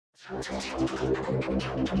Hello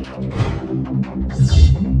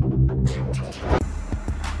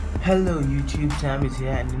YouTube, Sam is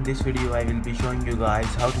here, and in this video I will be showing you guys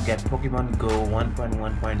how to get Pokemon Go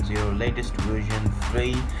 1.1.0 latest version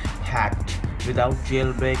free hacked without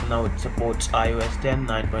jailbreak. Now it supports iOS 10,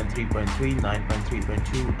 9.3.3,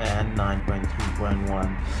 9.3.2 and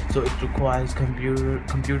 9.3.1. So it requires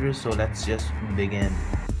computers, so let's just begin.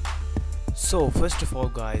 So first of all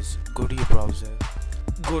guys, go to your browser,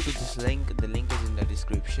 go to this link. The link is in the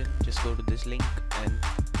description. Just go to this link and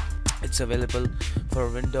it's available for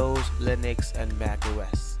Windows, Linux and Mac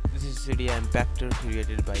OS. This is CD Impactor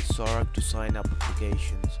created by Sorg to sign up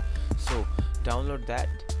applications. So download that,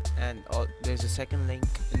 and there's a second link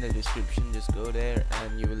in the description. Just go there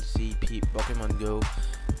and you will see Pokemon Go,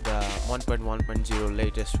 the 1.1.0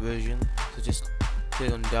 latest version. So just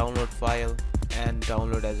click on download file and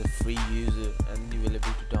download as a free user, and you will be able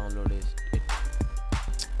to download it.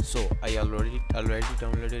 So I already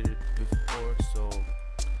downloaded it before, so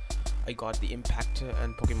I got the impactor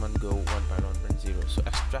and Pokemon Go 1.1.0. So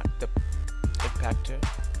extract the impactor.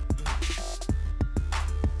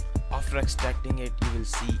 After extracting it, you will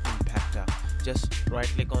see impactor. Just right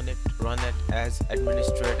click on it, run it as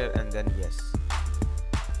administrator, and then yes.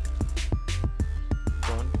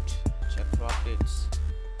 Don't check for updates.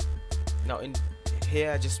 Now in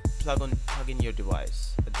here, just plug in your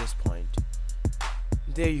device at this point.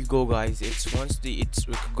 There you go guys, it's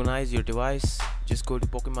recognized your device. Just go to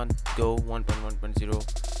Pokemon Go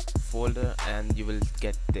 1.1.0 folder and you will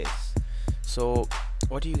get this. So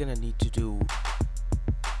what are you gonna need to do?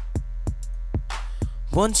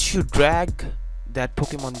 Once you drag that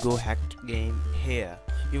Pokemon Go hacked game here,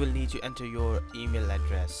 you will need to enter your email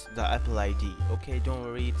address, the Apple ID. Okay, don't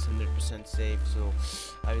worry, it's 100% safe. So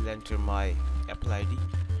I will enter my Apple ID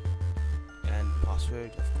and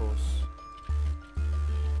password, of course.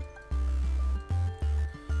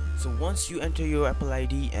 So once you enter your Apple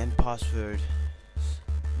ID and password,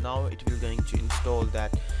 now it will going to install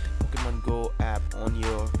that Pokemon Go app on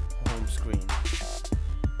your home screen.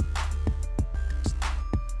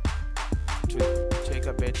 It will take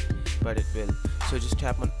a bit, but it will. So just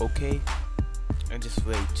tap on OK and just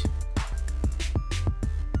wait.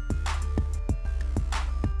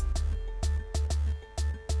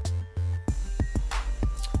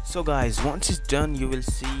 So guys, once it's done, you will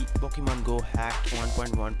see Pokemon Go hacked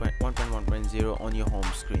 1.1.0 on your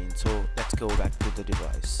home screen. So let's go back to the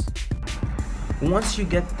device. Once you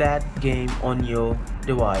get that game on your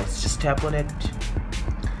device, just tap on it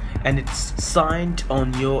and it's signed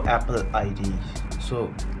on your Apple ID.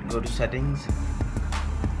 So go to settings,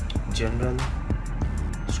 general,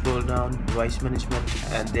 scroll down, device management,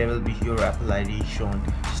 and there will be your Apple ID shown.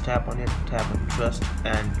 Just tap on it, tap on trust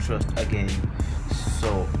and trust again.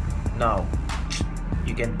 So now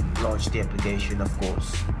you can launch the application, of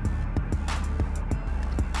course.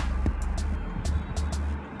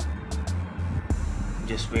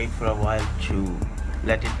 Just wait for a while to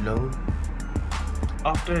let it load.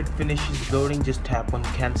 After it finishes loading, just tap on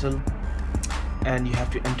cancel and you have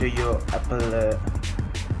to enter your Apple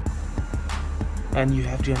and you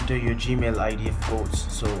have to enter your Gmail ID, of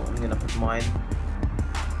course. So I'm gonna put mine.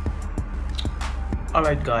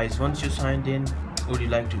 Alright guys, once you're signed in, would you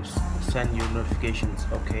like to send your notifications?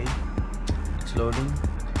 Okay, it's loading.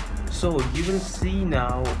 So you will see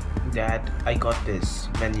now that I got this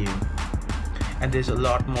menu, and there's a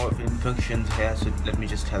lot more functions here, so let me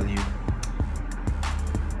just tell you.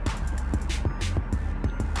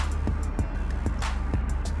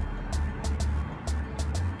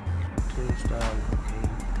 Style, okay,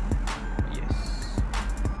 yes,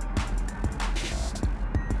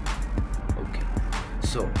 okay.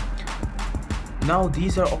 So now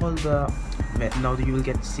these are all the now you will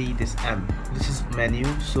get to see this this is menu.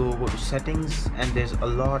 So go to settings and there's a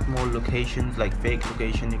lot more locations, like fake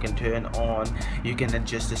location you can turn on, you can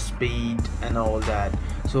adjust the speed and all that.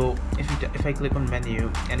 So if I click on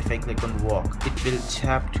menu and if I click on walk, it will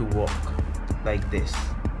tap to walk like this.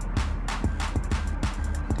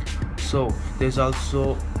 So there's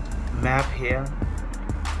also map here.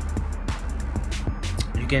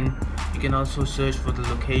 You can also search for the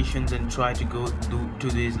locations and try to go to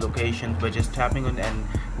these locations by just tapping on and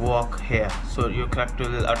walk here. So your character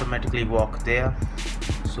will automatically walk there.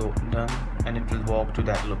 So done, and it will walk to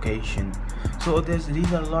that location. So these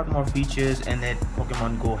are a lot more features in that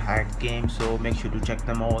Pokemon Go hacked game, so make sure to check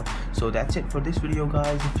them all. So that's it for this video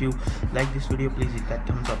guys. If you like this video, please hit that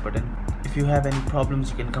thumbs up button. If you have any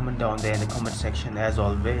problems, you can comment down there in the comment section. As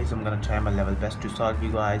always, I'm gonna try my level best to solve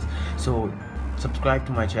you guys. So subscribe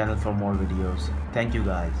to my channel for more videos. Thank you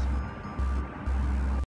guys.